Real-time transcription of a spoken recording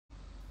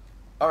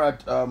All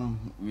right.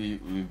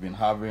 We've been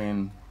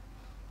having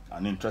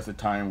an interesting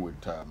time with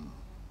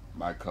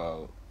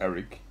Michael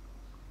Eric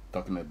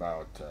talking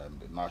about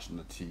the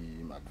national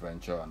team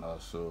adventure and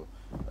also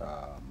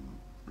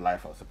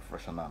life as a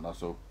professional and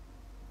also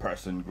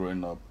person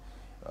growing up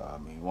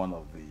in one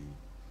of the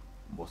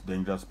most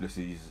dangerous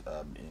places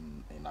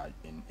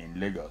in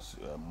Lagos,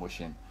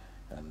 Mushin,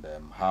 and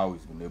how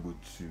he's been able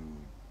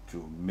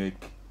to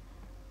make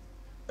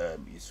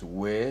his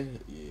way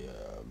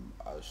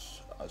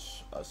as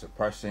a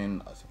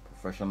person, as a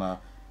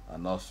professional,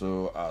 and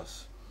also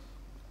as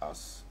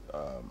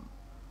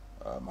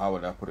how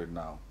would I put it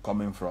now?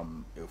 Coming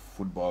from a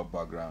football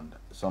background,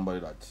 somebody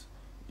that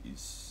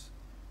is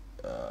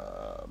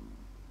um,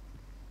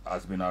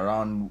 has been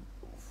around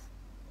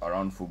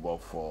football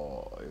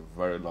for a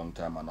very long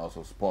time, and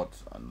also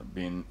sports and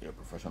being a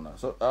professional.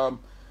 So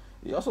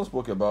he also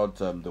spoke about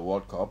the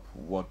World Cup,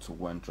 what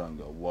went wrong,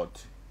 or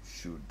what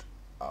should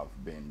have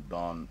been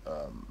done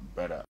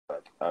better.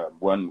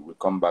 When we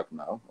come back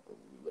now,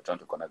 we're trying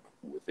to connect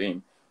with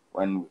him.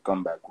 When we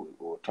come back,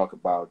 we'll talk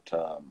about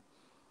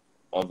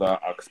other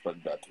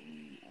aspects that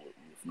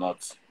we've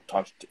not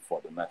touched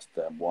for the next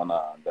 1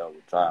 hour, and then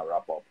we'll try and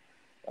wrap up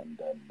and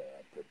then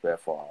prepare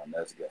for our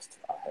next guest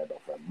ahead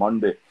of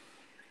Monday.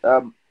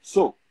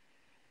 So,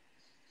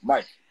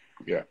 Mike,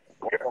 Yeah.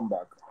 welcome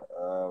back.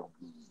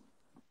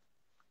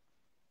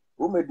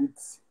 Who made it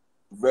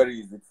very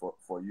easy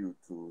for you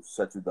to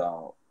settle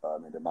down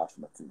in the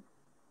national team?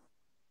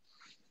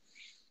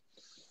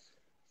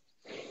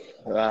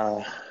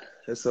 Uh,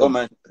 it's Oh a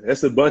man,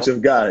 it's a bunch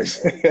of guys.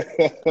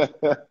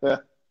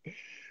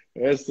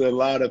 It's a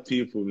lot of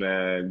people,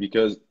 man.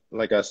 Because,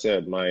 like I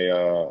said, my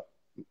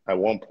at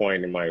one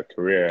point in my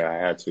career, I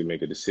had to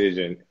make a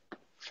decision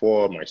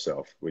for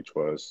myself, which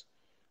was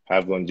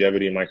have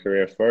longevity in my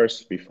career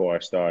first before I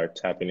start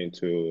tapping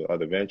into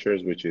other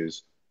ventures, which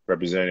is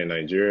representing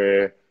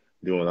Nigeria,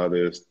 doing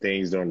other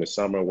things during the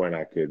summer when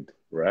I could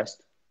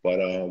rest. But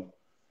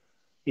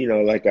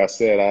like I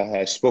said,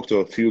 I spoke to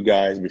a few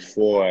guys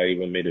before I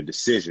even made a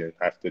decision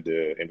after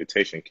the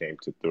invitation came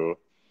to through.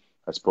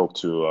 I spoke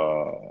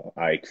to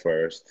Ike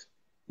first,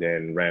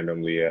 then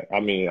randomly,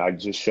 I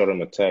just shot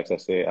him a text. I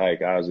said,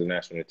 Ike, how's the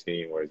national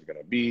team? Where is it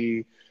gonna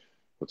be?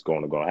 What's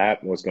gonna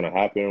happen? What's gonna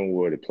happen?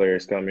 Where the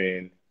players come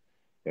in?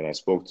 And I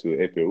spoke to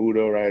Epe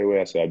Udo right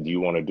away. I said, do you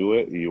want to do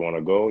it? Do you want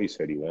to go? He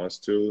said he wants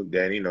to.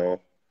 Then,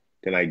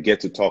 then I get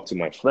to talk to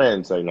my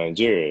friends like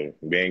Nigeria,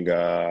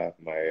 Benga,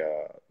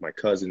 my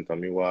cousin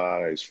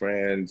Tamiwa, his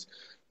friends,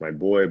 my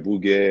boy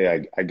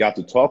Buge. I got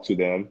to talk to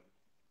them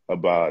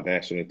about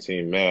national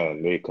team.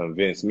 Man, they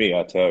convinced me.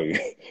 I tell you,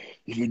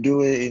 if you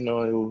do it, it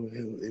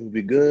will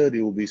be good.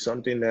 It will be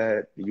something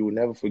that you will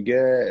never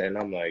forget. And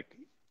I'm like,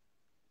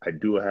 I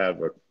do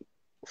have a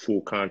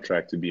full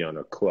contract to be on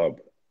a club,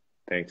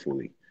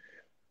 thankfully.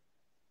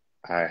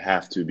 I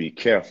have to be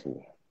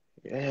careful.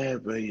 Yeah,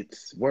 but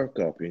it's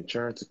workup,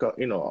 insurance,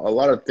 a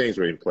lot of things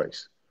were in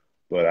place.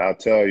 But I'll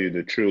tell you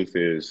the truth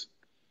is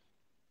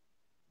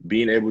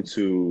being able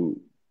to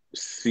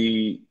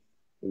see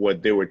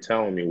what they were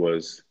telling me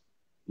was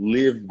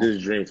live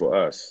this dream for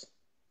us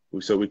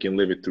so we can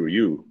live it through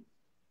you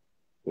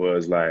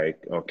was like,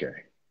 okay.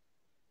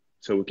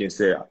 So we can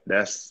say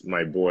that's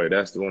my boy.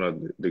 That's one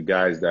of the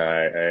guys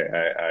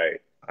that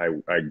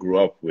I grew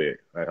up with.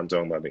 I'm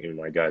talking about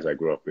my guys I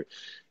grew up with.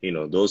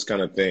 Those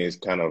kind of things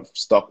kind of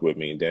stuck with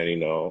me.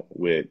 Then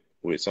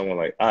with someone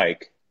like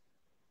Ike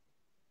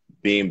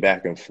being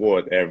back and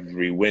forth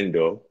every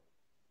window,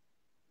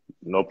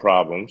 no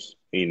problems.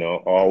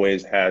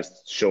 Always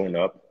has shown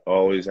up,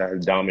 always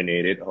has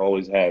dominated,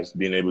 always has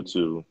been able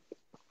to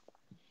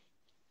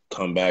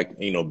come back,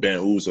 Ben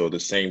Uzo, the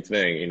same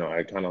thing.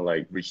 I kind of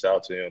like reached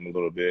out to him a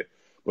little bit,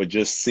 but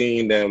just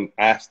seeing them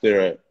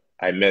after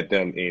I met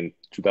them in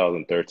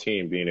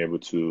 2013, being able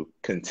to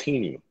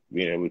continue,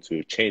 being able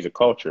to change the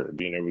culture,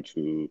 being able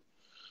to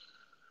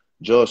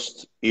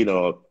just,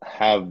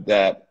 have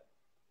that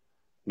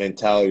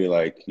mentality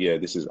like, yeah,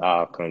 this is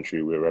our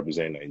country, we're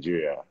representing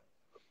Nigeria,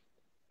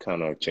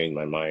 kind of changed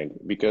my mind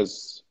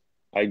because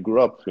I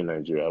grew up in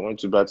Nigeria. I went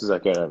to Baptist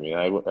Academy.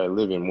 I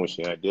live in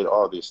Mushin. I did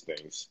all these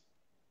things.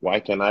 Why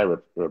can't I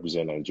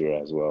represent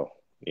Nigeria as well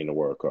in the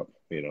World Cup,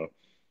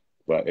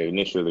 But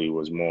initially it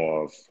was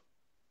more of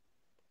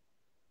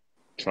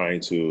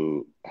trying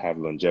to have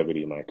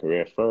longevity in my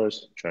career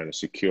first, trying to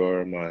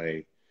secure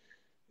my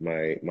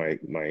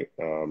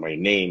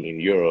name in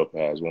Europe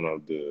as one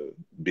of the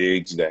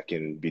bigs that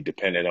can be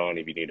depended on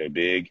if you need a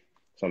big,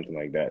 something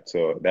like that.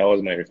 So that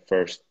was my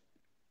first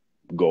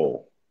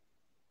goal.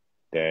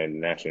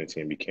 Then national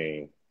team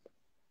became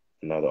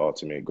another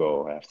ultimate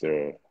goal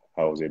after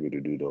I was able to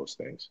do those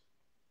things.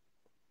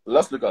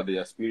 Let's look at the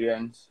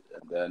experience,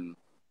 and then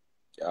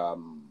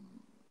um,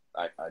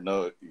 I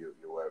know you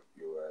were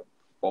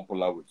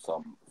popular with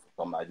some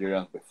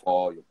Nigerians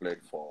before you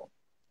played for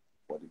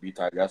the B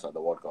Tigers at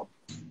the World Cup,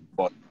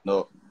 but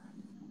no,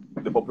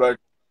 the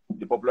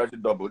popularity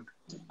doubled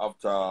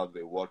after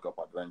the World Cup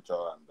adventure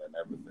and then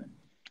everything.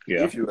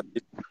 Yeah. If you were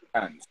given a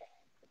chance,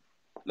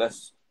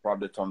 let's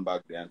probably turn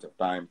back the end of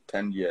time,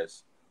 10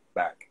 years.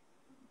 back,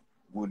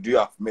 would you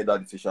have made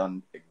that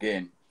decision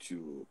again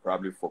to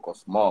probably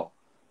focus more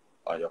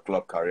on your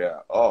club career,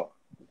 or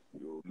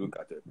you look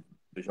at a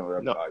situation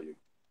where No, you?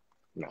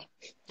 no.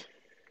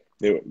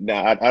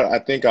 Now, I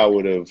think I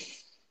would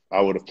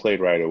have played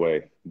right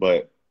away,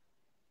 but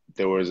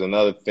there was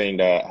another thing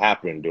that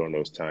happened during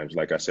those times.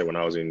 Like I said, when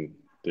I was in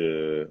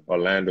the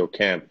Orlando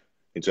camp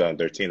in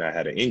 2013, I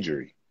had an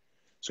injury.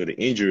 So the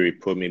injury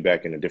put me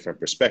back in a different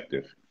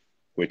perspective,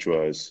 which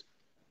was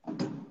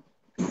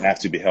you have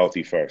to be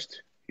healthy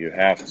first. You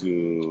have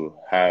to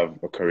have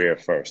a career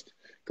first.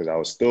 Because I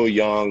was still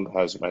young.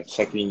 I was my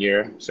second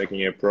year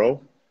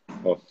pro.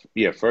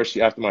 Yeah, first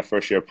after my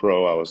first year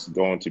pro, I was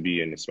going to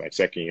be in my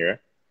second year.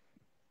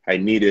 I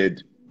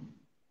needed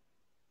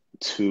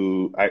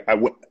to. I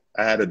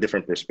had a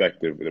different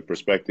perspective. The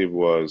perspective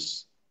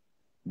was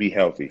be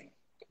healthy.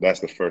 That's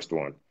the first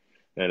one.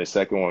 And the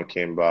second one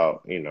came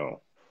about,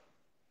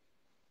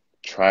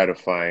 try to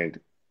find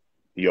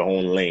your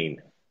own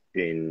lane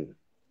in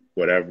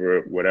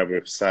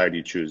whatever side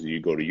you choose. Do you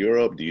go to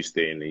Europe? Do you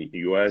stay in the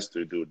US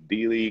to do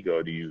D League,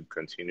 or do you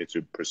continue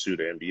to pursue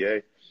the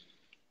NBA?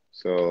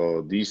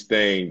 So these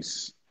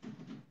things,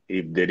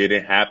 if they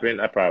didn't happen,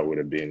 I probably would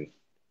have been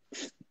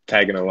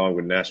tagging along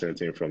with national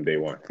team from day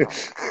one.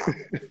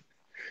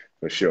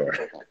 For sure.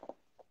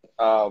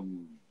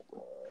 Um,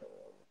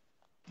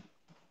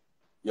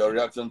 your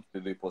reaction to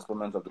the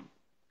postponement of the?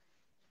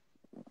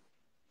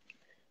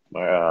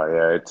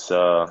 Yeah,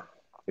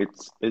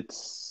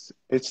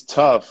 it's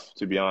tough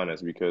to be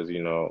honest because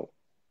you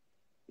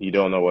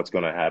don't know what's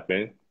going to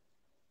happen,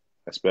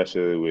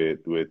 especially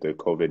with the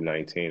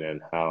COVID-19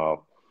 and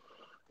how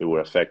it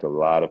would affect a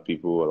lot of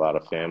people, a lot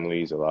of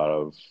families,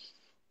 all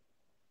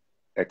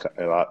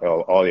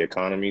the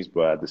economies.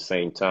 But at the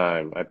same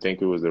time, I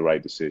think it was the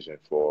right decision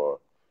for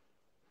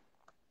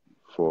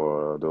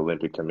the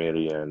Olympic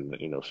Committee and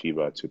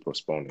FIBA to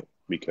postpone it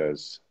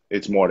because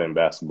it's more than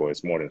basketball.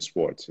 It's more than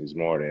sports.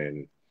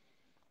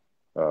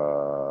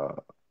 Uh,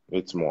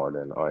 it's more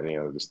than any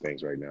of these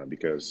things right now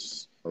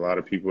because a lot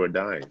of people are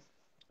dying,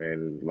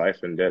 and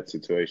life and death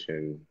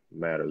situation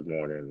matters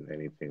more than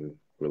anything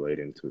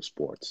relating to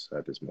sports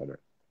at this moment.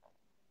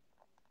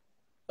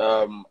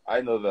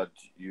 I know that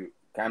you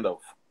kind of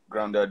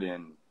grounded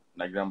in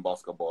Nigerian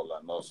basketball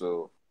and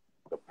also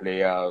the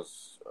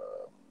players,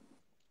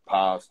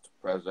 past,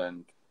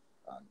 present,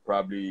 and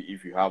probably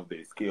if you have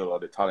the skill or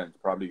the talent,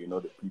 probably you know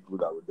the people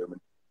that will dominate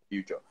the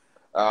future.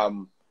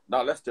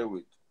 Now let's stay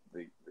with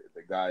the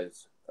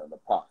guys in the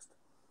past.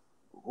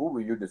 Who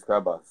will you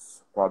describe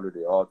as probably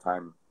the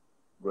all-time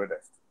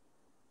greatest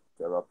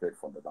to ever played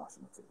for the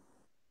national team?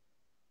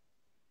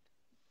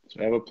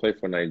 So I ever played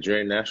for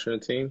Nigerian national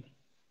team?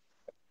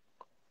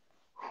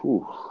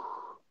 Whew,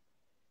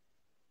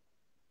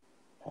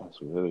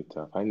 that's really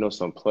tough. I know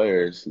some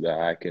players that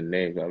I can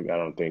name. I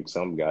don't think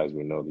some guys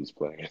would know these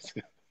players.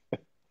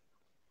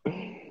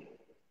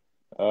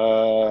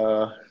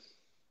 uh,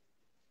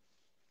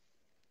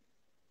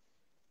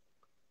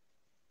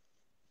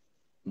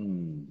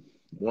 hmm,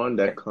 One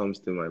that comes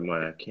to my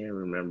mind, I can't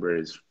remember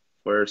his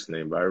first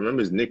name, but I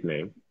remember his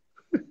nickname.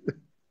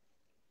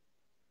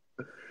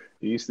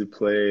 He used to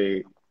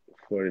play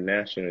for the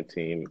national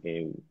team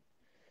and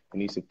he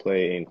used to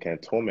play in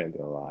Cantonment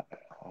a lot.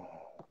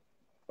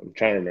 I'm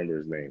trying to remember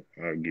his name.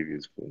 I'll give you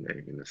his full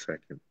name in a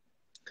second.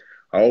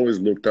 I always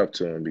looked up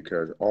to him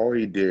because all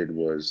he did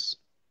was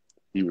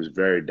he was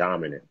very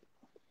dominant.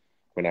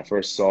 When I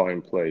first saw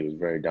him play, he was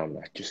very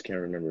dominant. I just can't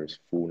remember his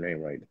full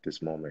name right at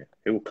this moment.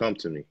 It will come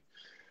to me.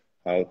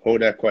 I'll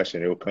hold that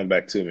question. It will come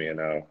back to me, and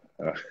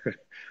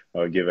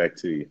I'll get back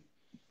to you.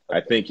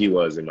 I think he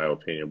was, in my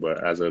opinion,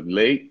 but as of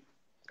late,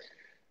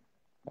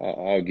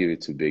 I'll give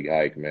it to Big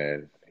Ike,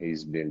 man.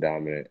 He's been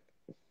dominant.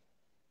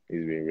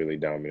 He's been really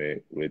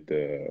dominant with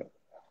the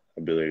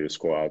ability to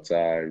score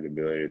outside, the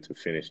ability to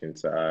finish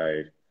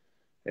inside,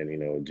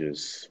 and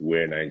just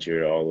wear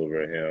Nigeria all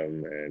over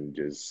him, and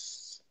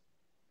just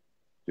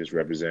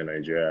represent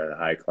Nigeria at a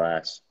high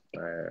class.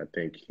 I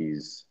think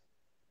he's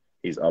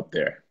up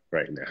there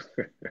right now.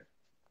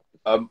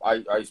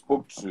 I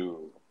spoke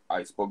to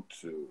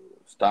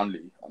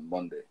Stanley on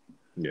Monday.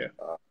 Yeah.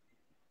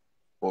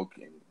 Spoke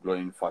in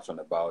glowing fashion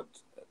about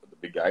the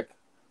big guy,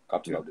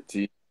 captain Yeah. of the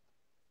team.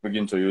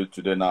 Speaking to you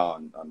today now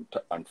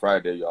on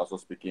Friday, you're also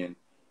speaking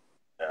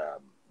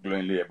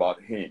glowingly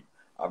about him.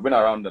 I've been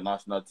around the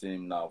national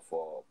team now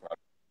for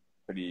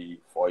probably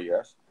 3-4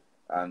 years,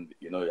 and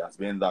it has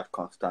been that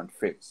constant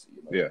face.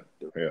 Yeah.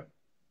 The Yeah.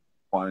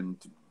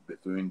 point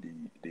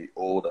between the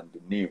old and the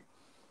new.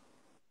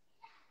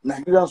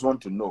 Nigerians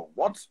want to know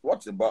what's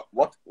about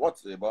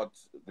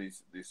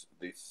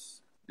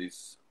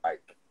this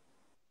Ike.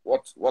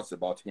 What's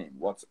about him?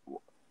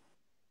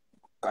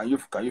 Can you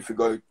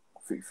figure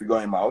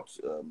him out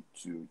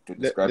to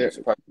describe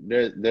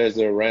There, this? there's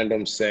a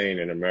random saying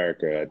in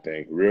America, I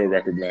think, real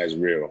recognize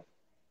real.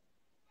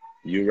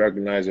 You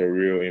recognize a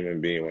real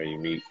human being when you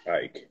meet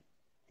Ike.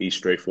 He's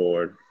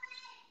straightforward.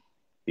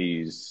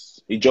 He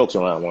jokes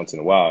around once in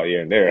a while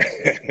here and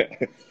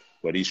there,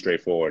 but he's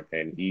straightforward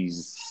and he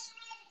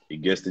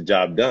gets the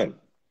job done.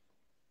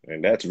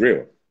 And that's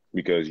real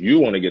because you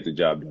want to get the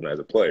job done as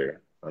a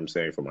player. I'm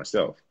saying for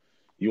myself,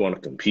 you want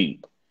to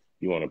compete.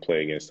 You want to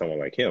play against someone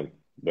like him.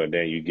 But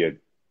then you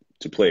get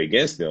to play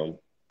against them.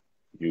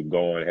 You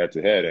going head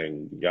to head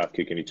and y'all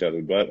kicking each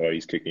other's butt or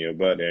he's kicking your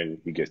butt and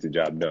he gets the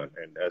job done.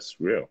 And that's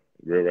real.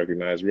 Real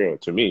recognized real.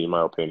 To me, in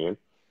my opinion,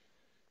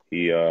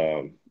 he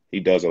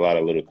does a lot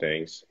of little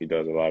things. He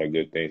does a lot of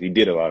good things. He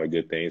did a lot of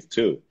good things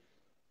too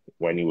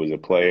when he was a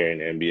player in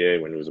the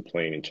NBA, when he was a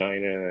player in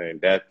China, and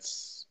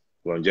that's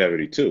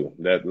longevity too.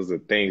 Those are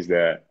things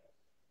that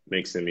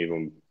makes him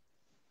even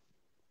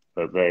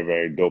a very,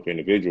 very dope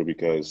individual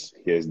because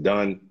he has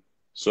done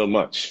so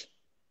much,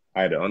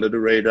 either under the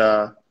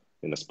radar,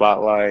 in the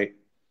spotlight,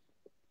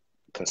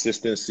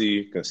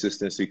 consistency,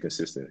 consistency,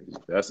 consistency.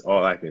 That's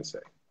all I can say.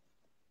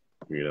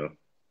 You know,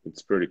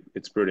 it's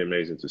pretty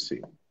amazing to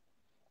see.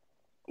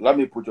 Let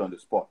me put you on the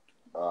spot.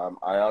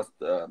 I asked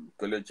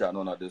Kelechi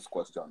Anona this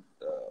question.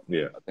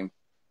 Yeah. I think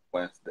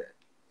Wednesday.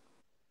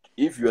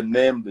 If you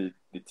name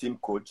the team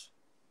coach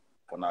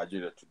for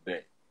Nigeria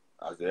today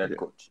as the head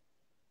coach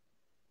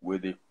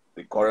with the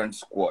current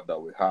squad that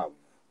we have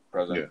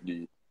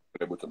presently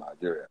available to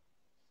Nigeria,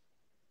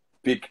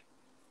 pick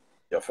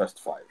your first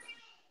five.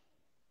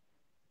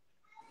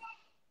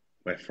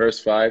 My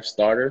first five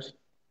starters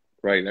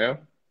right now?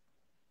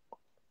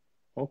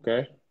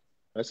 Okay.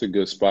 That's a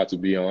good spot to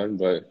be on,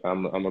 but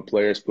I'm a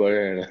player's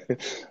player,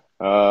 and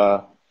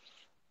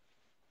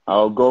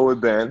I'll go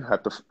with Ben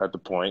at the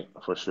point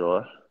for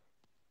sure.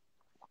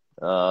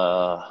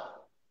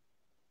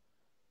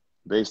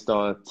 Based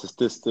on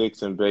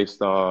statistics and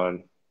based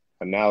on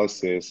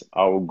analysis,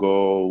 I will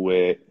go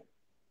with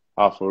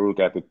Al Farouk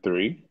at the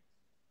three.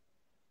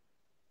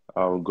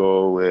 I'll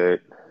go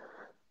with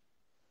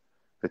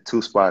the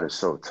two spot is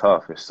so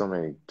tough. There's so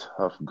many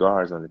tough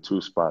guards on the two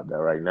spot that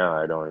right now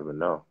I don't even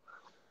know.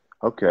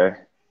 Okay.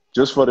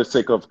 Just for the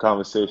sake of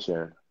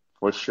conversation,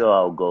 for sure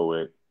I'll go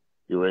with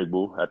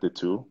Irebu at the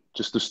two,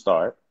 just to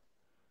start.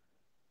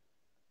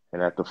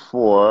 And at the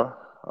four,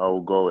 I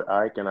will go with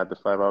Ike, and at the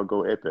five, I'll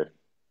go Epe.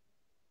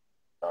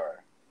 All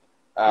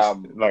right.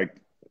 Like,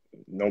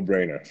 no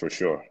brainer for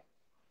sure.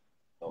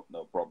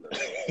 No problem.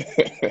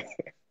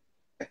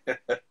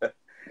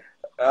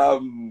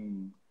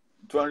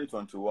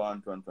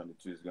 2021,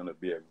 2022 is going to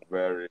be a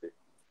very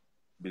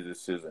busy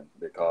season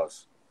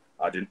because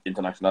at the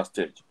international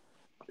stage,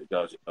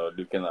 because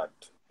looking at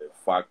the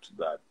fact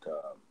that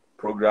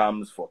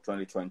programs for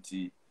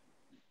 2020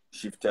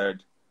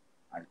 shifted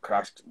and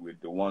crashed with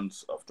the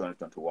ones of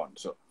 2021.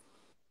 So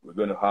we're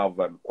going to have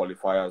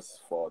qualifiers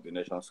for the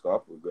Nations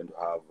Cup. We're going to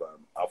have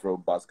Afro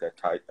Basket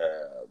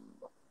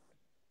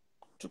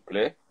to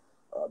play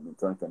in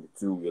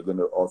 2022. We're going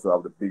to also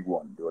have the big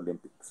one, the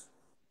Olympics.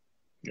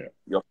 Yeah.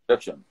 Your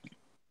prediction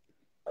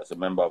as a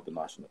member of the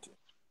national team?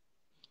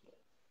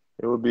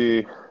 It would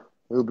be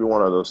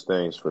one of those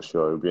things for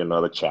sure. It would be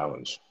another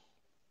challenge.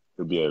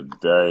 It would be a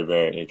very,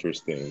 very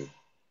interesting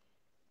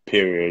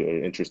period,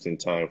 an interesting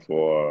time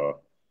for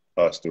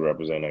us to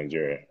represent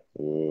Nigeria.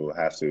 We'll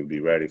have to be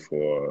ready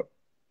for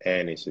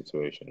any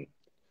situation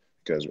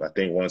because I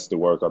think once the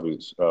World Cup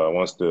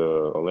once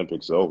the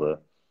Olympics is over,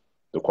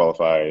 the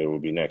qualifier will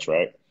be next,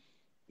 right?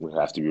 We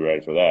have to be ready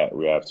for that.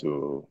 We have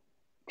to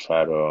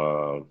try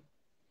to,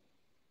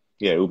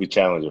 it will be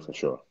challenging for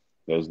sure.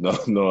 There's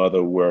no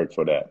other word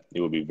for that. It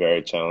will be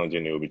very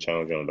challenging. It will be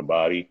challenging on the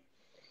body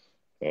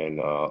and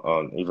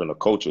on even the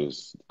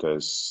coaches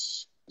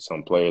because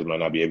some players might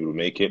not be able to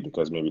make it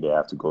because maybe they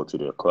have to go to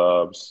their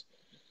clubs.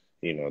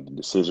 The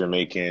decision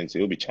making. So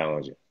it'll be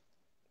challenging,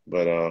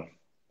 but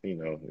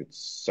it's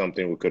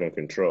something we couldn't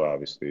control.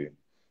 Obviously,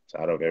 it's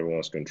out of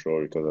everyone's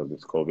control because of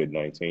this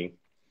COVID-19.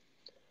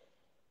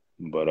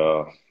 But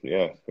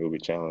it will be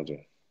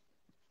challenging.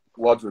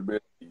 What would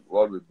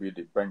be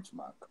the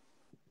benchmark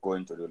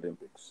going to the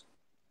Olympics?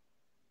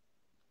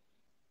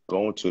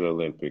 Going to the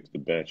Olympics, the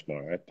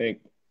benchmark. I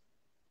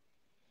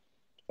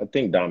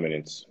think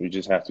dominance. We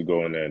just have to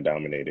go in there and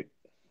dominate it.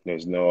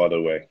 There's no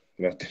other way.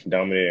 We have to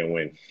dominate and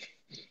win.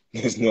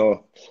 There's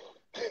no.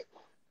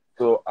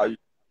 So are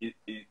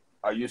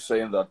you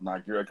saying that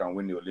Nigeria can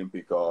win the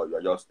Olympic, or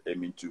you're just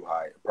aiming too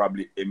high?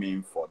 Probably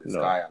aiming for the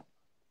sky and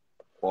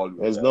fall.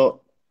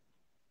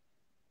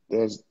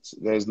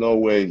 There's no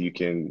way you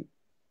can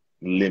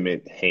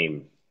limit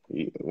him.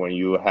 When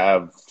you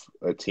have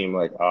a team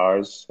like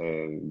ours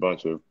and a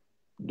bunch of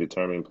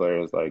determined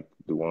players like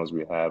the ones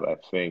we have, I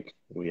think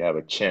we have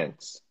a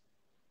chance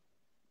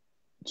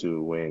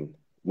to win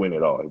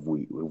it all if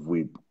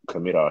we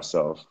commit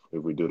ourselves,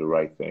 if we do the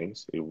right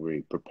things, if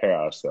we prepare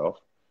ourselves.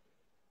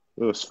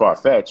 It was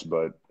far-fetched,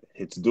 but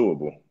it's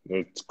doable.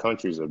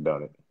 Countries have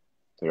done it,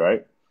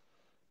 right?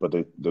 But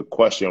the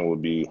question will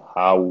be,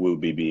 how will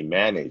we be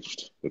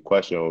managed? The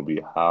question will be,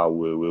 how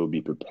will we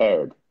be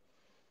prepared?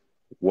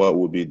 What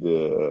will be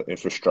the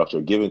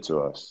infrastructure given to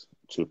us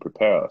to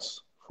prepare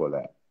us for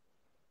that?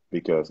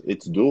 Because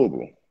it's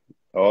doable.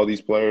 All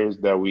these players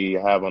that we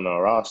have on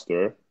our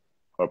roster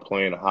are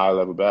playing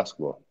high-level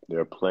basketball.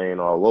 They're playing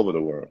all over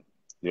the world.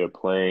 They're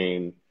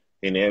playing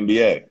in the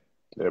NBA.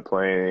 They're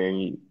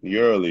playing in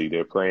EuroLeague.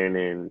 They're playing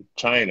in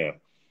China.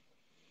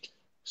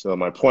 So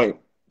my point,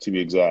 to be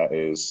exact,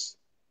 is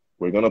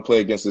we're going to play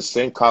against the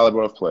same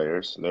caliber of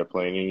players. They're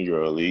playing in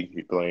EuroLeague.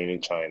 You're playing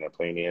in China,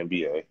 playing in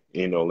the NBA,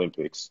 in the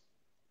Olympics.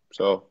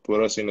 So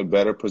put us in a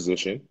better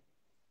position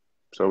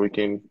so we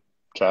can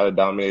try to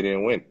dominate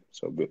and win.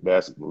 So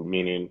that's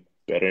meaning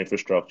better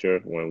infrastructure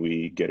when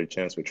we get a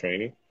chance for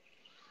training.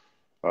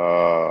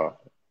 Uh,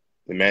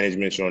 the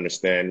management should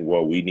understand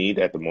what we need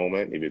at the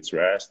moment, if it's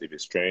rest, if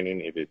it's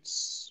training, if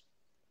it's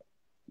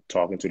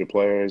talking to the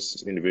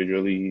players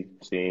individually,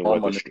 seeing More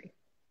what money.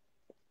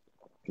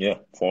 yeah,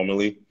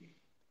 formally,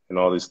 and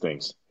all these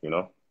things, you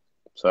know?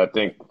 So I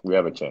think we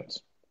have a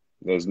chance.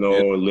 There's You,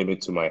 no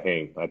limit to my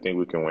aim. I think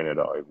we can win it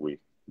all if we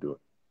do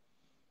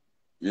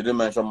you didn't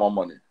mention more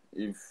money.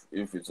 If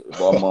it's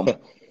about more,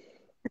 it.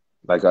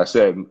 Like I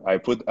said, I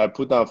put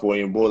down for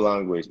in both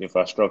language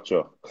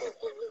infrastructure.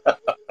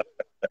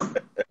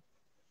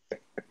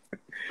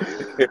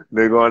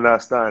 They're gonna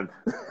understand.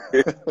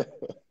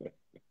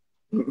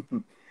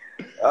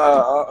 okay,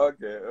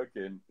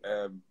 okay.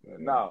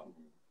 Now,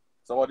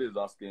 somebody is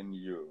asking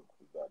you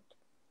that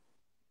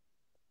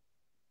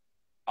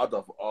out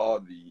of all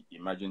the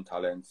emerging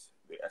talents,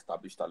 the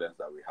established talents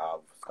that we have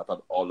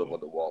scattered all over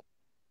the world,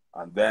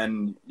 and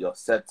then your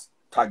set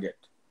target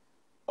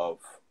of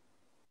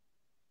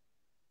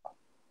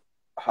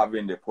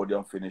having the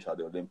podium finish at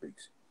the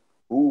Olympics,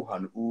 who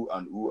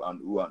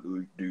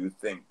do you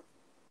think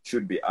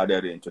should be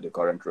added into the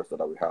current roster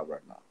that we have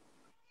right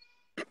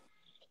now?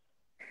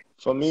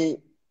 For me,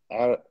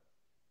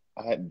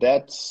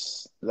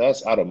 that's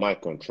out of my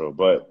control.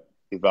 But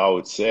if I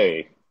would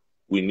say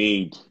we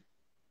need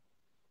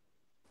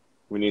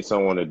we need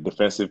someone with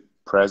defensive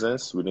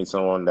presence. We need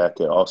someone that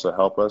can also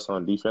help us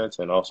on defense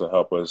and also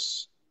help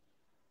us.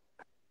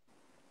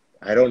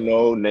 I don't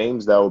know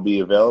names that will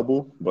be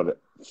available, but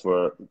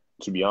for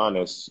to be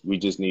honest, we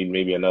just need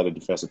maybe another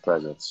defensive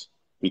presence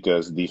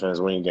because defense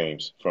win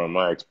games from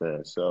my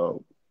experience.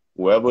 So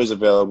whoever is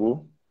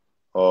available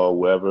or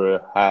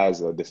whoever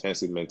has a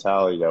defensive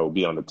mentality that will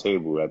be on the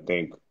table, I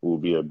think will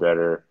be a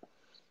better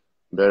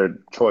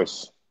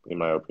choice, in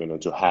my opinion,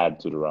 to add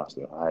to the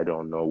roster. I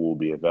don't know who will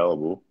be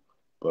available,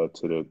 but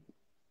to the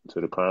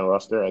current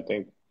roster, I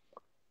think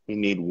we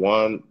need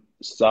one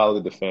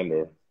solid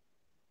defender,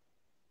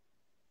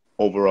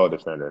 overall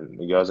defender.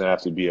 It doesn't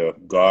have to be a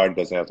guard,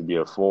 doesn't have to be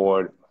a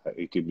forward.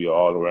 It could be an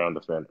all around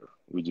defender.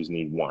 We just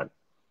need one,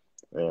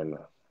 and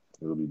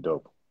it'll be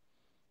dope.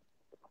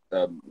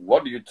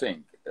 What do you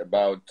think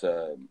about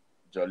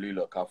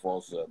Jalil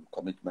Okafor's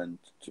commitment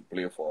to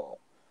play for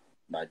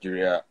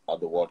Nigeria at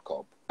the World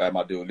Cup, at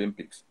the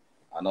Olympics,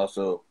 and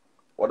also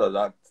what does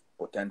that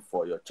portend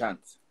for your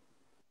chance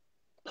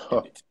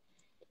in it?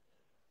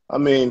 I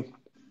mean,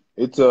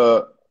 it's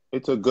a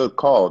good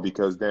call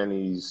because then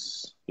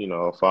he's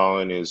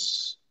following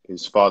his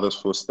father's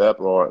footstep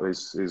or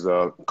his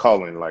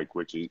calling, like,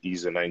 which is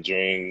he's a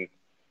Nigerian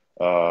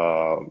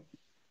uh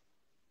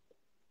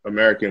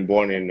American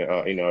born in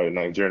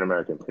Nigerian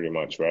American pretty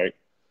much, right?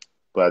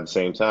 But at the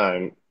same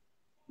time,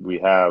 we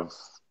have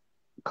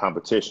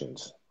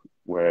competitions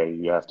where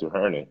you have to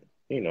earn it.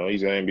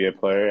 He's an NBA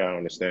player. I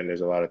understand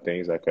there's a lot of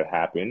things that could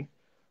happen,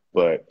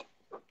 but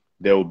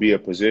there will be a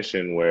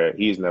position where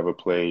he's never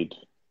played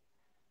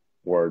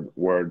word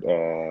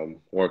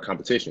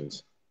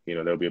competitions.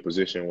 There'll be a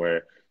position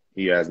where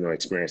he has no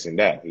experience in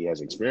that. He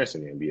has experience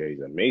in the NBA. He's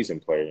an amazing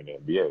player in the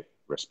NBA.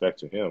 Respect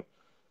to him.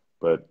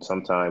 But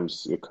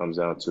sometimes it comes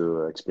down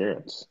to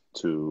experience.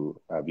 To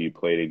have you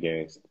played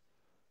against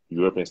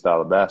European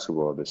style of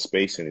basketball? The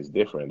spacing is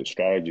different. The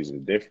strategies are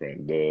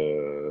different.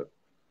 The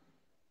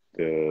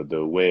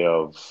way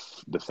of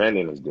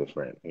defending is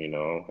different.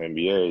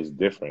 NBA is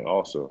different.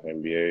 Also,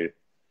 NBA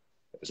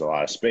is a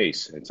lot of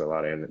space. It's a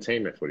lot of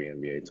entertainment for the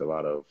NBA. It's a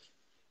lot of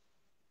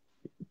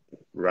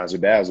razzle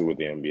dazzle with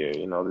the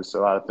NBA. There's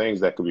a lot of things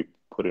that could be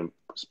put in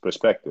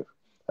perspective.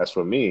 As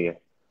for me,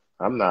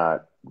 I'm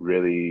not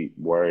really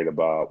worried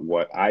about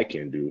what I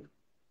can do,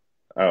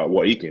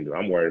 what he can do.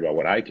 I'm worried about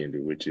what I can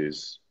do, which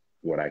is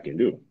what I can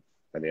do.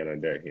 At the end of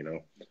the day,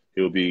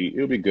 it'll be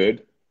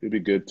good. It'll be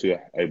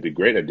a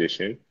great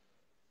addition,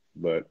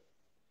 but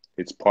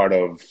it's part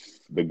of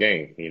the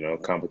game.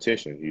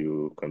 Competition.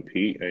 You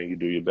compete and you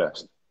do your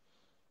best.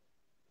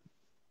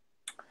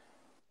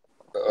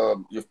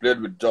 You've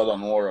played with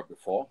Jordan Warren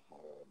before,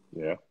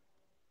 Yeah.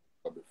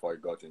 before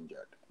he got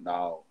injured.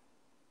 Now,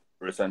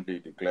 recently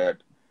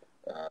declared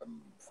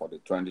for the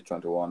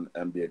 2021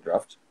 NBA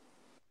draft.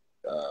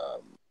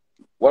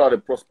 What are the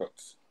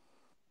prospects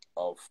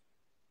of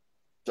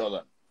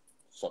Jordan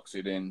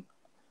succeeding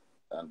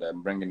and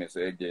then bringing his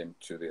A game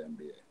to the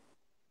NBA?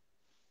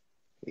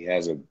 He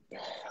has a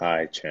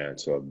high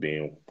chance of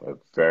being a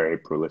very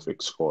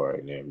prolific scorer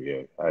in the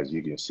NBA. As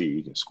you can see,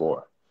 he can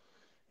score.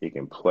 He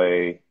can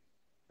play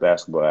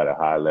basketball at a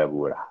high level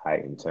with high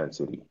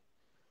intensity.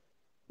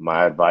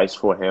 My advice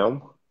for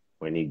him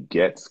when he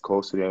gets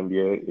close to the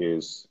NBA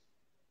is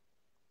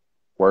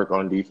work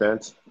on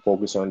defense,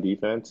 focus on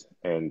defense,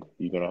 and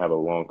you're going to have a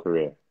long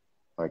career.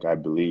 Like, I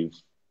believe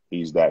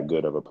he's that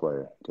good of a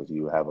player because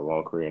he will have a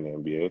long career in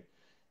the NBA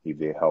if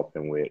they help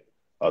him with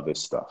other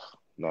stuff,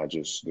 not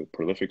just the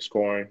prolific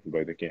scoring,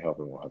 but they can help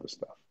him with other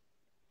stuff.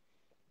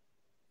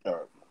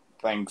 Uh,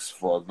 Thanks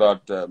for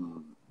that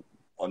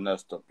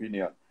honest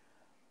opinion.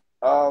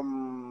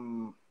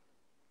 Um,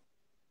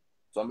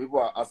 some people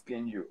are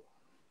asking you,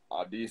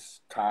 at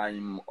this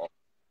time of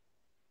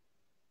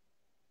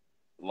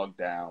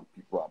lockdown,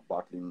 people are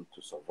battling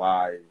to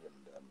survive,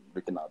 and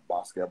looking at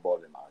basketball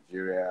in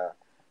Nigeria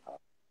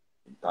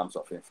in terms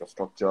of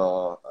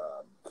infrastructure,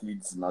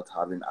 kids not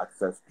having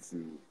access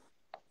to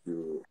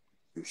to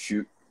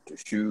shoot to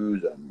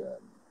shoes and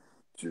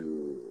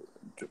to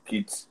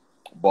kits,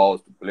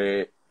 balls to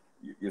play.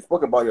 You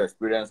spoke about your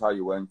experience, how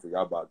you went to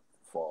Yaba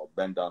for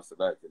bend down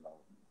select,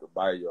 to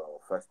buy your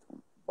first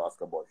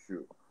basketball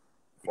shoe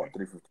for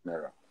 350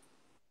 naira.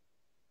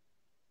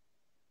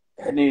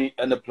 Any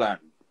plan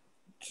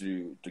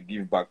to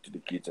give back to the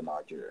kids in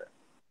Nigeria?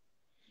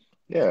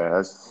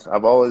 Yeah,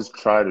 I've always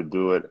tried to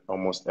do it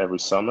almost every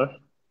summer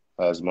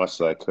as much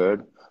as I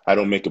could. I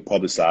don't make it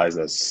publicized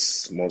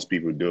as most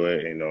people do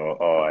it,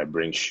 oh, I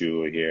bring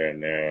shoe here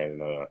and there,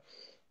 and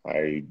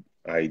I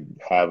I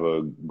have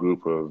a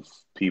group of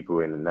people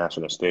in the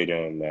national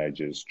stadium that I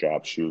just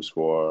drop shoes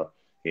for.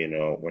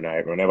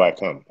 Whenever I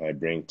come, I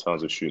bring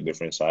tons of shoes,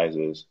 different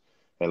sizes,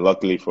 and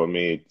luckily for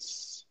me,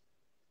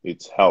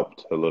 it's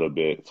helped a little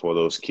bit for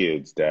those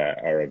kids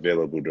that are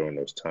available during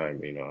those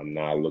times. I'm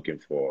not looking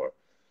for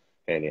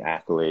any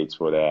accolades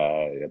for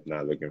that. I'm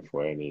not looking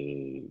for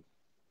any,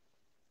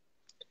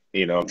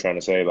 I'm trying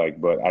to say,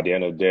 like, but at the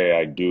end of the day,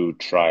 I do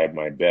try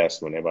my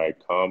best. Whenever I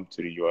come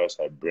to the US,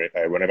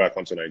 whenever I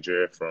come to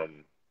Nigeria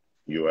from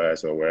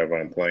US or wherever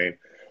I'm playing,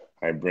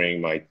 I bring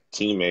my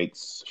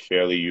teammates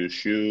fairly used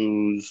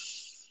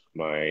shoes,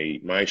 my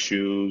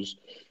shoes,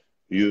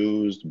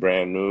 used,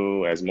 brand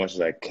new, as much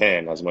as I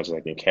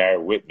can carry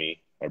with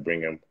me. I bring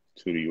them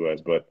to the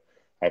US. But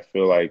I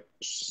feel like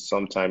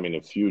sometime in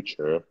the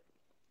future,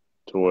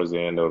 towards the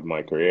end of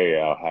my career,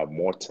 I'll have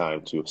more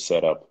time to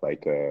set up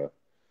like a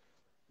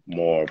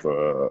more of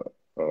a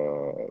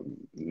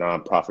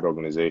nonprofit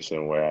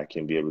organization where I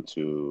can be able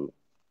to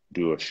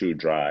do a shoe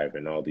drive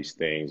and all these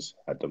things.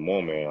 At the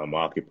moment, I'm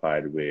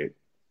occupied with,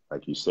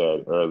 like you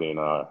said early in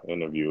our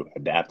interview,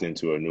 adapting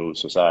to a new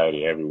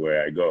society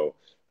everywhere I go,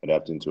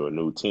 adapting to a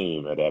new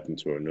team, adapting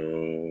to a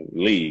new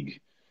league.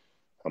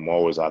 I'm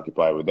always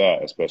occupied with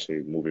that,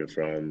 especially moving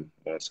from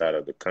one side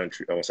of the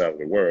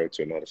world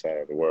to another side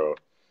of the world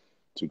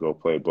to go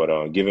play.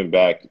 But giving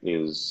back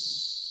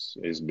is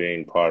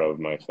being part of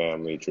my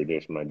family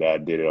tradition. My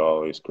dad did it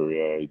all his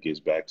career. He gives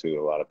back to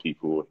a lot of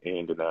people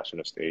in the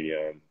national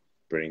stadium,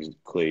 brings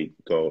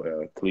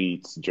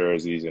cleats,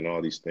 jerseys, and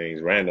all these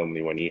things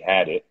randomly when he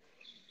had it.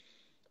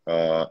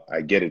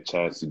 I get a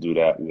chance to do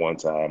that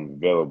once I'm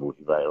available.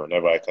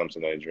 Whenever I come to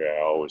Nigeria,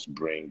 I always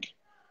bring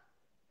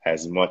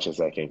as much as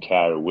I can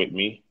carry with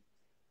me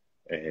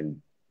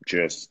and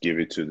just give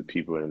it to the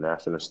people in the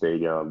national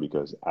stadium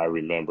because I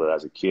remember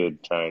as a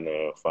kid trying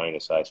to find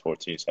a size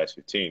 14, size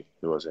 15.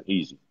 It wasn't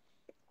easy.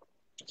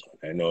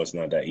 I know it's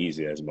not that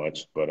easy as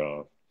much, but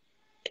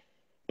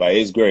by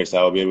His grace,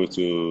 I'll be able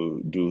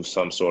to do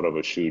some sort of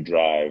a shoe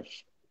drive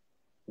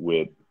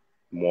with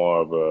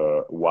more of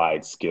a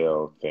wide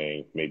scale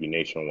thing, maybe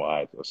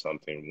nationwide or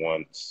something.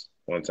 Once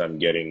I'm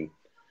getting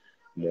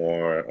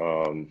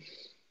more,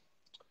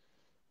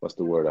 what's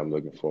the word I'm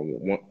looking for?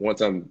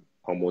 Once I'm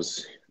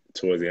almost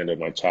towards the end of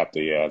my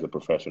chapter, yeah, as a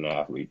professional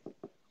athlete.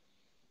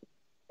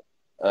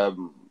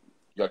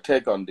 Your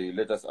take on the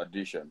latest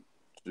addition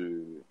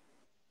to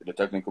the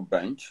technical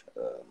bench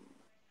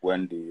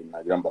when the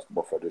Nigerian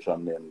Basketball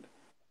Federation named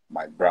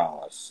Mike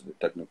Brown as the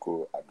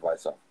technical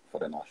advisor for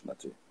the national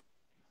team.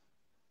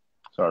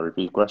 Sorry,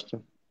 repeat the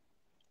question.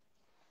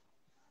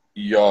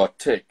 Your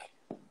take,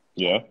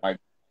 Yeah, Mike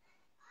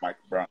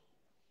Brown,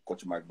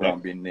 Coach Mike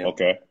Brown being named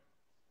okay.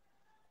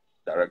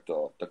 director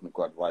or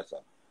technical advisor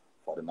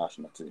for the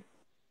national team.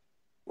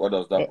 What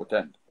does that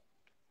portend?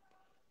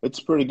 It's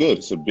pretty good.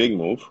 It's a big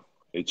move.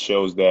 It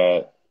shows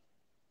that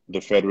the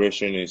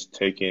federation is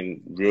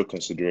taking real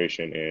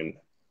consideration in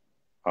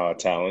our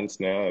talents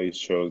now. It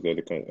shows that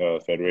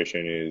the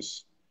federation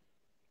is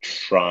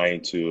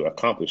trying to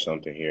accomplish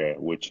something here,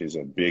 which is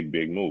a big,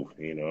 big move,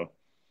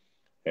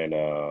 And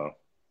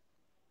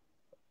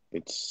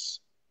it's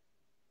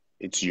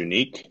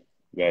unique.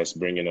 That's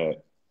bringing a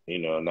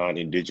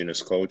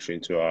non-indigenous coach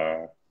into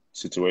our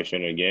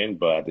situation again,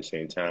 but at the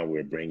same time,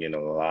 we're bringing a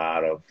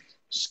lot of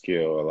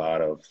skill, a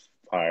lot of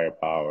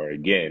firepower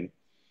again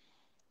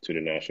to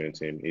the national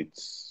team. It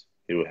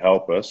will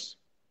help us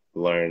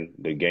learn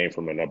the game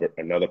from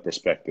another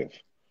perspective.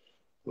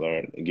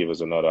 Give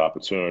us another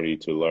opportunity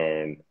to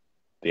learn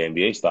the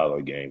NBA style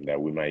of game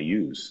that we might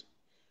use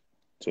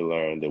to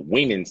learn the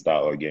winning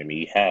style of game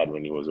he had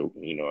when he was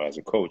as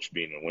a coach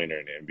being a winner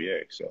in the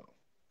NBA. So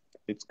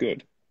it's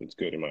good. It's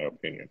good in my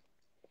opinion.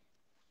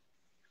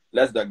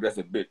 Let's digress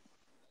a bit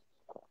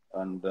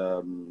and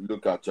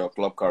look at your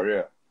club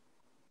career.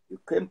 You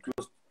came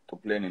close to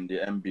playing in the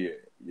NBA.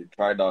 You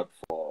tried out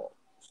for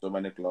so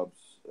many clubs,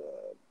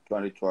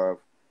 2012,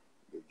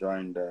 you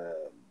joined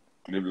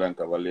Cleveland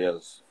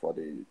Cavaliers for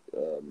the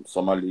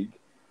Summer League.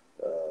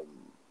 Um,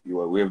 you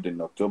were waived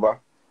in October.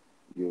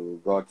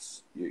 You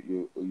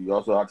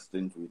also had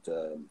stint with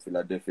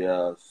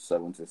Philadelphia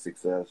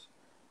 76ers,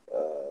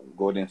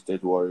 Golden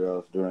State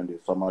Warriors during the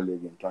Summer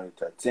League in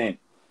 2013.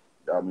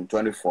 In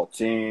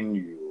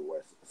 2014,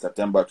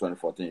 September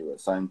 2014, you were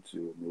signed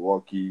to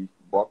Milwaukee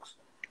Bucks.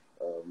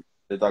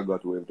 Later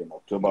got waived in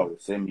October of the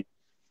same year.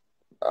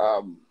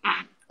 Um,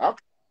 how,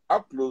 how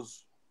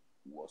close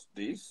was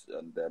this,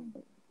 and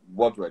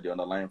what were the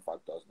underlying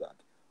factors that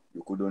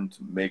you couldn't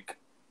make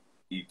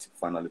it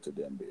finally to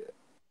the NBA?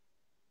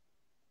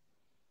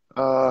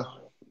 Uh,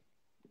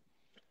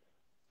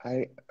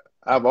 I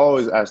I've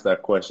always asked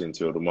that question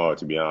till tomorrow,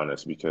 to be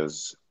honest,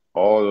 because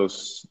all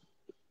those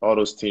all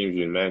those teams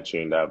you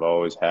mentioned, I've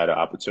always had an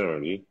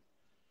opportunity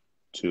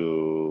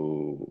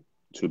to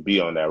to be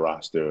on that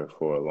roster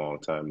for a long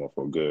time or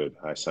for good.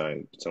 I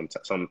signed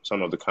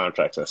some of the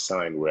contracts I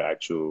signed were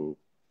actual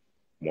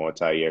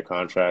multi-year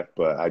contract,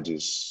 but I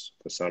just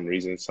for some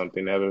reason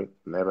something never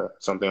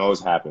something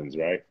always happens,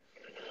 right?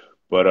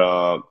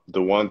 But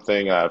the one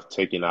thing I've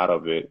taken out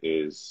of it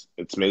is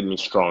it's made me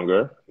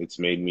stronger. It's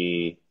made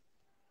me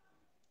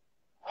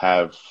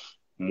have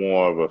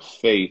more of a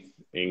faith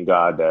in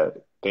God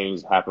that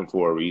things happen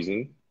for a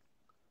reason.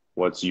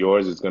 What's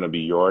yours is going to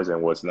be yours,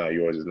 and what's not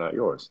yours is not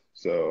yours.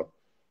 So,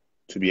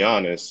 to be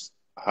honest,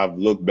 I've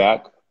looked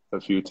back a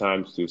few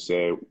times to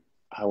say,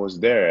 I was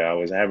there. I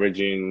was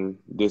averaging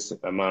this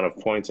amount of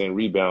points and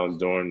rebounds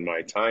during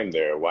my time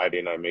there. Why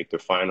didn't I make the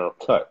final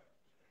cut?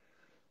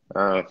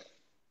 Uh,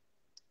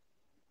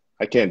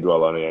 I can't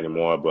dwell on it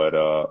anymore, but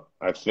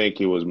I think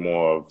it was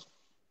more of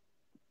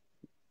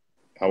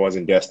I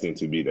wasn't destined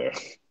to be there,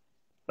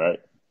 right?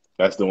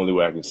 That's the only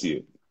way I can see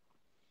it.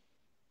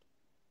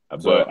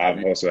 So But have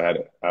you?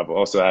 I've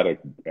also had an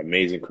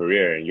amazing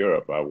career in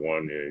Europe. I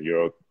won in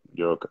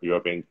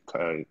European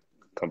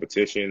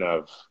competition.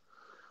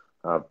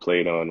 I've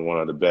played on one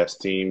of the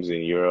best teams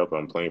in Europe.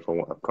 I'm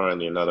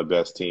currently another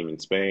best team in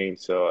Spain.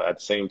 So at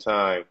the same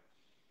time,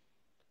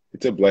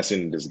 it's a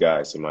blessing in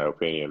disguise, in my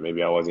opinion.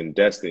 Maybe I wasn't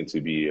destined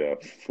to be a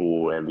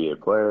full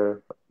NBA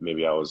player.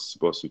 Maybe I was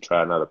supposed to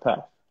try another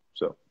path.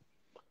 So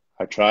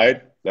I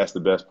tried. That's the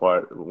best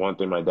part. One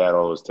thing my dad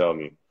always tell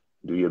me,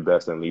 do your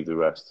best and leave the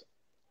rest.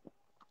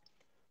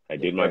 I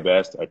did my Okay.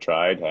 best. I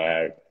tried.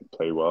 I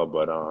played well,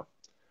 but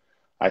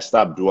I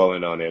stopped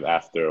dwelling on it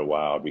after a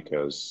while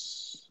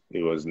because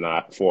it was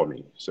not for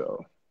me.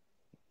 So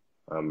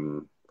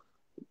I'm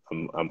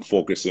I'm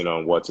focusing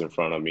on what's in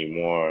front of me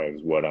more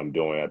is what I'm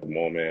doing at the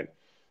moment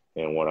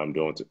and what I'm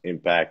doing to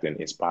impact and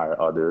inspire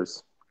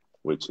others,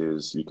 which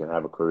is you can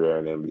have a career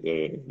in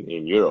NBA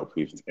in Europe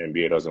if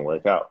NBA doesn't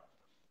work out.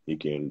 You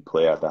can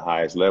play at the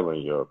highest level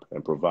in Europe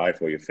and provide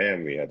for your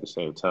family at the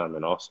same time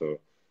and also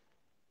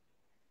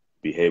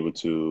be able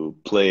to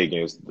play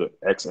against the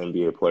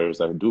ex-NBA players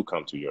that do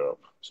come to Europe.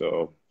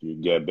 So you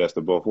get best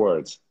of both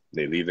worlds.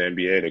 They leave the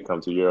NBA, they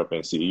come to Europe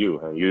and see you,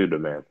 and you're the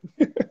man.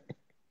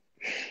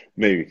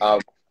 Maybe.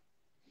 Um,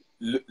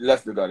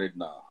 let's look at it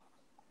now.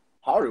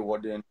 How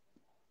rewarding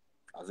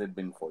has it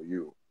been for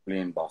you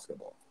playing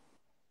basketball?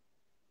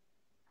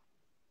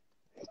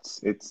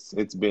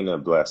 It's been a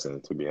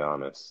blessing, to be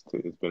honest.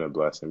 It's been a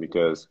blessing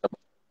because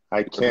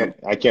I can't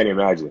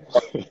imagine.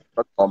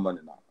 That's our money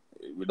now.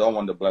 We don't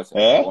want the blessing.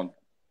 We Eh? want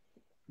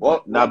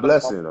what Not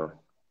blessing though.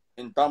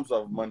 in terms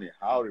of money.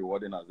 How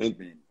rewarding has it It,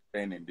 been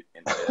playing in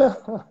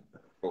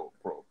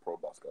pro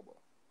basketball?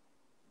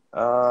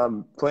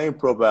 playing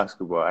pro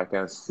basketball, I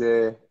can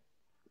say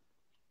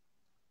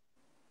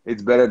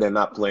it's better than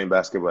not playing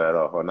basketball at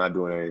all or not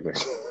doing anything.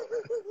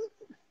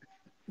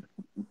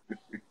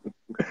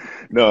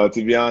 No,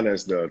 to be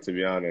honest though, to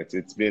be honest,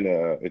 it's been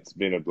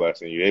a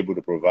blessing. You're able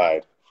to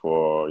provide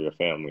for your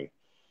family.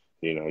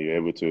 You're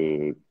able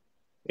to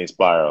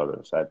inspire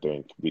others, I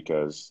think,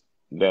 because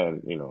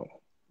then,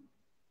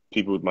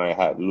 people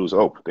might lose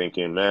hope,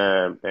 thinking,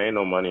 man, there ain't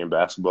no money in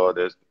basketball.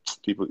 There's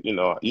people,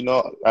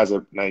 as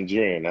a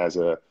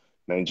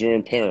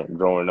Nigerian parent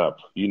growing up,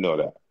 you know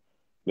that.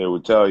 They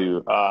would tell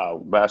you,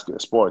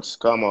 sports,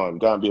 come on,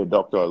 gotta be a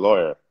doctor or a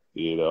lawyer,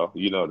 you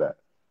know that.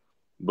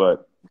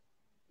 But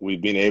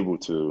we've been able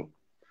to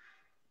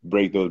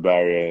break those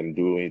barriers and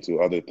do into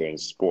other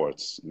things,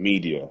 sports,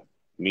 media.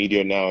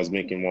 Media now is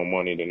making more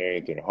money than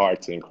anything.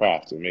 Arts and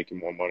crafts are making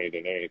more money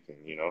than anything.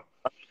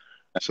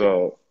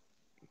 So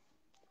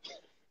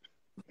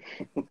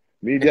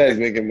media is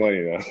making money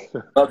now.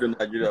 Not in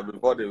Nigeria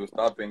before they will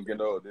start thinking,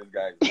 oh, this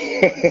guy is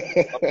making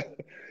money.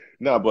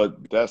 No,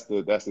 but that's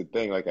the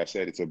thing. Like I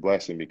said, it's a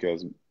blessing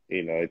because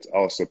it's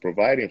also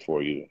providing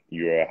for you.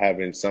 You're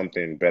having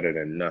something better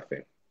than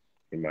nothing,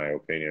 in my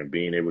opinion.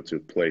 Being able to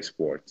play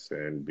sports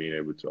and being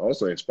able to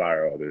also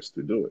inspire others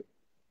to do it.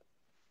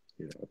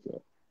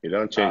 So it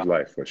don't Uh, change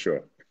life for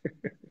sure.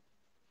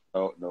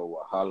 no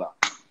wahala.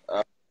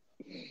 Uh,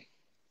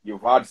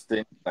 you've had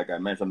stints, like I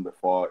mentioned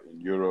before, in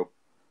Europe,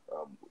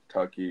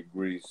 Turkey,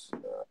 Greece,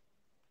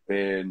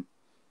 Spain.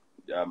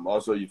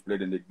 Also, you've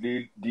played in the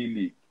D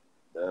League.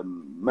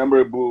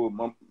 memorable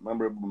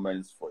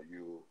moments for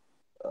you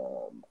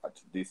at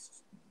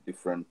these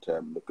different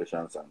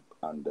locations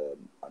and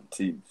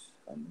teams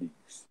and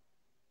leagues.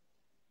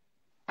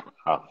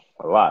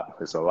 A lot.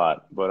 It's a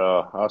lot. But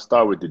I'll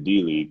start with the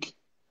D League.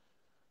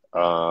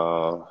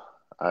 Uh,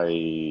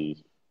 I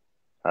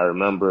I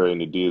remember in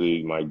the D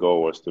League, my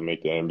goal was to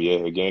make the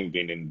NBA again,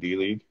 being in the D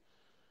League.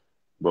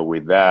 But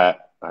with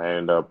that, I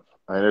ended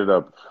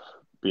up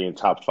being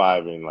top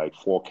five in like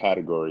four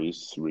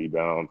categories: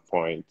 rebound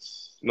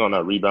points, no,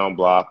 not rebound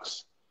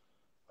blocks,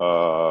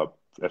 uh,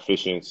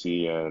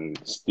 efficiency, and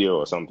steal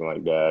or something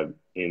like that.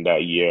 In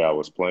that year, I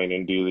was playing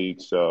in D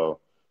League. So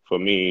for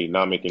me,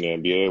 not making the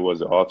NBA was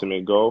the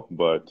ultimate goal,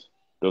 but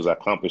those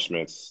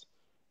accomplishments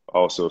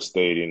also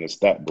stayed in the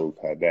stat book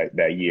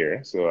that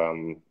year. So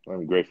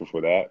I'm grateful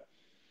for that.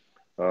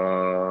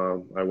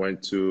 I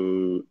went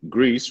to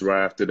Greece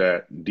right after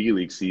that D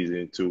League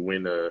season to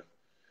win a,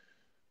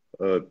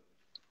 a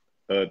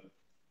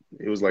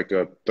it was like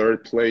a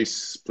third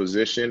place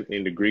position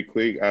in the Greek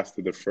league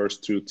after the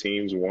first two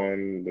teams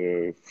won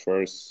the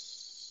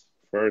first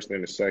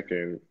and the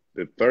second.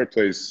 The third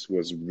place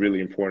was really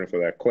important for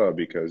that club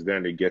because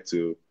then they get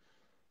to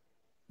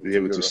be Into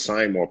able to Europe.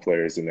 sign more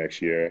players the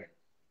next year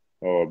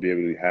or be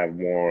able to have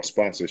more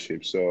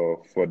sponsorship.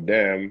 So for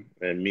them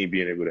and me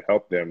being able to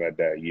help them at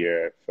that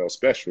year felt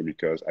special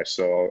because I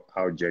saw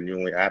how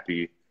genuinely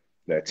happy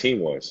that team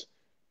was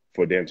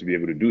for them to be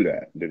able to do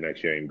that the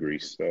next year in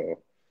Greece. So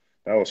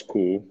that was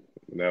cool.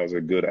 That was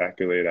a good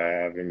accolade I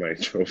have in my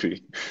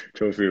trophy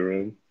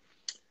room.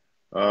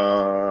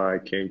 I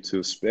came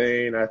to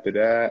Spain after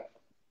that.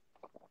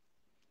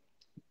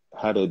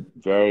 Had a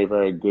very,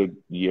 very good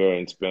year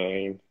in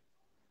Spain.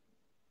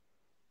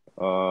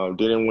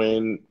 Didn't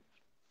win,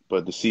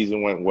 but the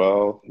season went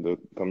well. The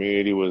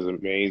community was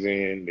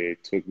amazing. They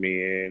took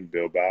me in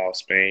Bilbao,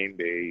 Spain.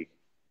 They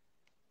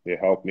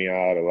helped me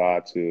out a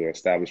lot to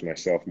establish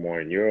myself more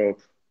in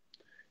Europe.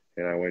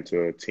 And I went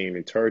to a team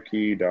in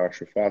Turkey,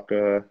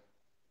 Darüşşafaka.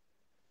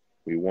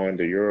 We won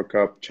the Euro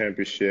Cup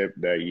championship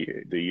that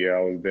year, the year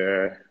I was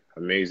there.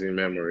 Amazing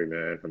memory,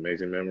 man.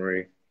 Amazing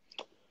memory.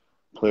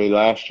 Played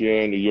last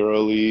year in the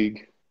Euro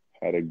League.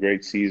 Had a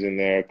great season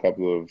there. A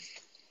couple of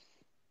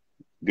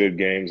good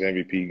games,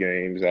 MVP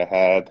games I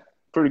had.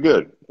 Pretty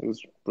good. It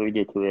was a pretty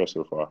good career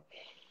so far.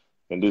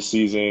 And this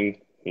season,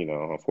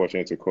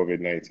 unfortunately to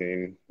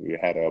COVID-19, we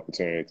had an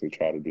opportunity to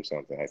try to do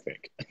something, I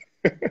think.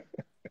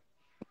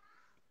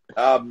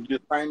 You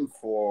signed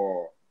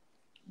for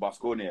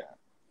Baskonia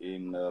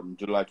in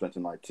July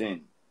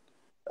 2019,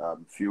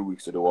 few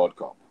weeks to the World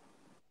Cup.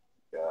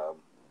 Um,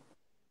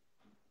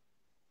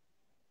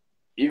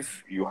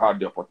 if you had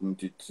the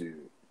opportunity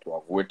to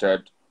have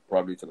waited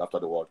probably till after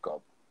the World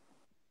Cup,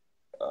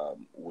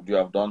 would you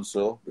have done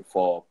so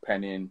before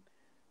penning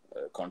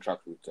a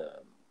contract with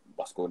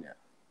Baskonia?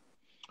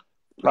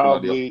 Looking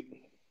at the Probably, the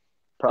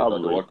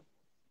probably, World Cup.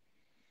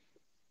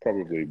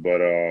 probably.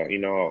 But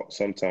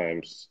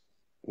sometimes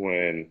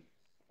when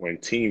when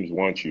teams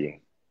want you,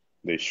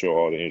 they show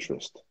all the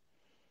interest.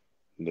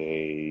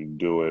 They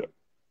do it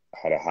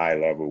at a high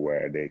level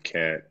where they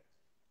can't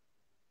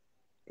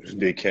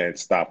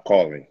stop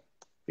calling.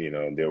 They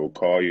will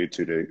call you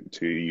to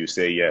you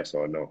say yes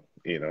or no,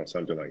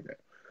 something like that.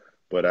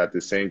 But at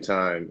the same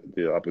time,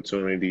 the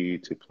opportunity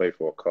to play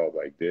for a club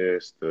like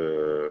this,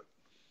 the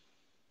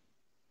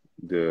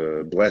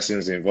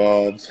blessings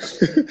involved,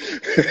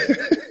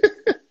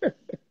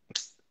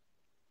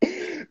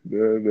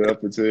 the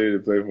opportunity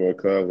to play for a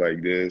club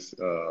like this,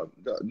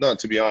 no,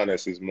 to be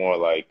honest, is more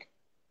like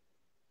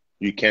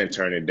you can't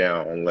turn it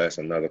down unless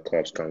another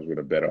club comes with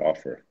a better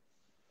offer.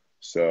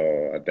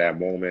 So at that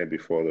moment,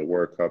 before the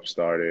World Cup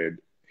started,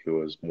 it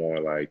was more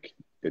like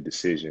the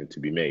decision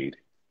to be made.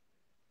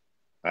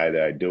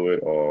 Either I do it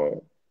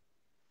or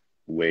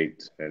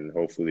wait, and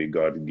hopefully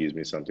God gives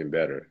me something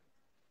better.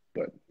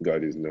 But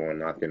God is the one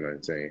knocking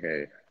and saying,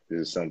 "Hey,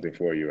 this is something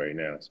for you right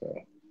now, so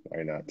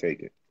why not take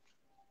it?"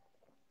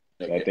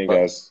 So I Okay, think but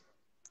that's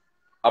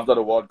after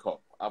the World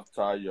Cup,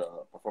 after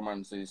your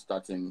performances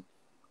starting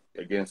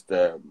against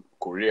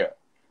Korea,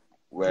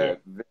 yeah, were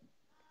there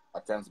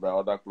attempts by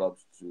other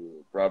clubs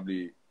to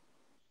probably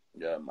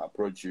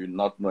approach you,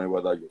 not knowing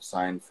whether you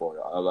signed for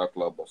another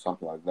club or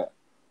something like that?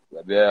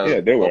 Were there yeah,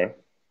 there clubs? were.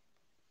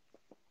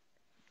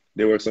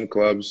 There were some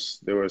clubs,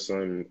 there were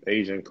some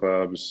Asian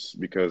clubs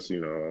because,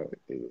 the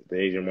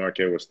Asian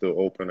market was still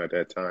open at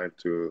that time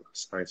to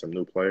sign some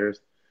new players.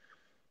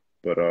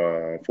 But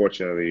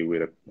unfortunately,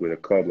 with a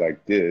club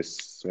like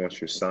this, once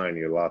you're signed,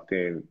 you're locked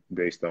in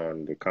based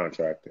on the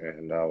contract,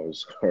 and I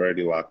was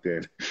already locked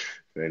in,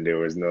 and there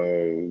was no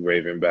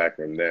waving back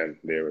from them.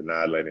 They were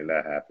not letting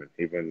that happen,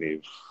 even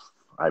if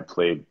I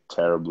played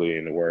terribly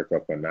in the World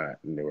Cup or not,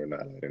 and they were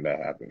not letting that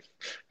happen.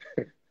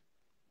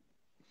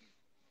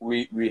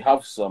 We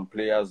have some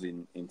players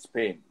in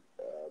Spain,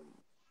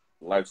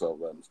 likes of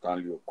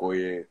Stanley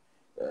Okoye.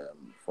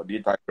 For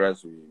the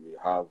Tigers, we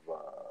have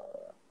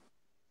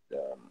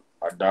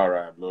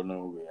Adara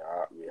Lono.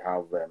 We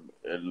have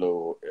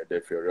Elo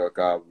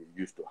Edefioka. We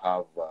used to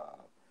have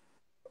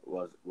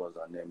was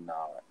her name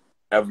now?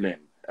 Evelyn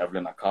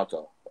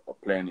Akata,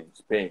 playing in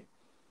Spain.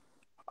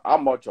 How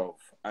much of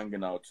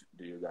hanging out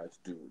do you guys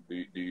do?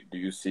 Do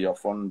you see your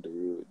phone?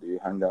 Do you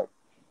hang out?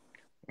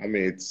 I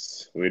mean,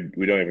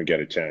 we don't even get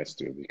a chance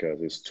to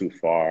because it's too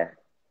far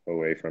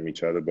away from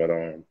each other. But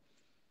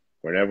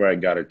whenever I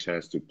got a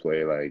chance to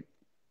play like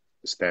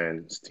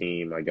Stan's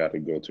team, I got to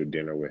go to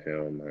dinner with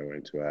him. I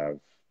went to have,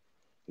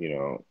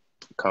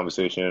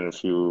 conversation, a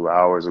few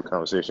hours of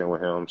conversation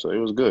with him. So it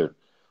was good.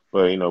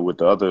 But with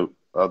the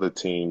other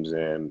teams,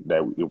 and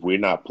that if we're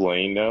not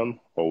playing them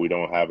or we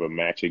don't have a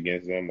match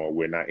against them or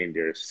we're not in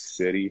their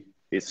city,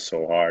 it's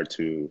so hard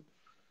to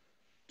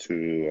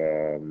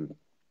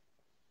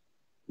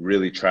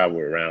really travel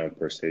around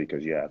per se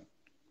because you have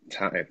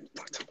time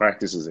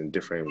practices in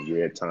different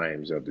weird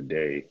times of the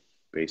day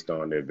based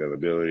on the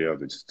availability of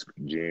the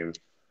gym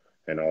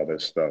and all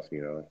that stuff.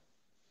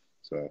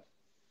 So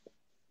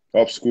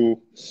up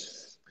school,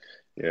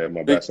 yeah,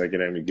 my Big, best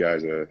academic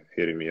guys are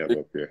hitting me up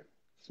big, here.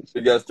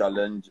 biggest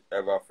challenge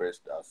ever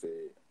faced as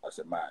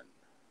a man.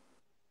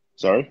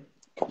 Sorry?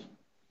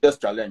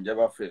 Biggest challenge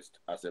ever faced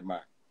as a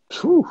man.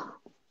 Whew.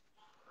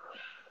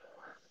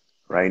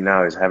 Right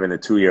now is having a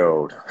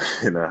 2-year-old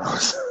in the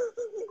house.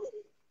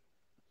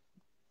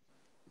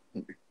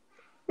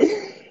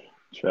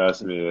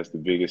 Trust me, that's the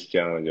biggest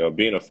challenge. Or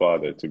being a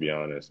father, to be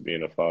honest,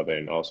 being a father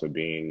and also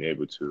being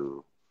able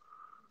to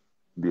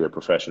be a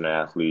professional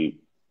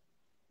athlete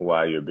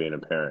while you're being a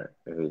parent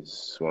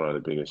is one of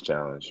the biggest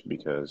challenge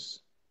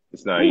because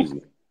it's not Ooh,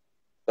 easy.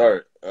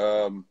 sorry.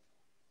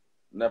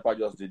 Nepa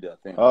just did their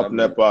thing. Up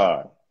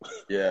Nepal.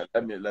 Yeah.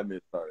 Let me.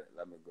 Sorry.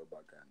 Let me go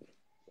back and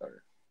sorry.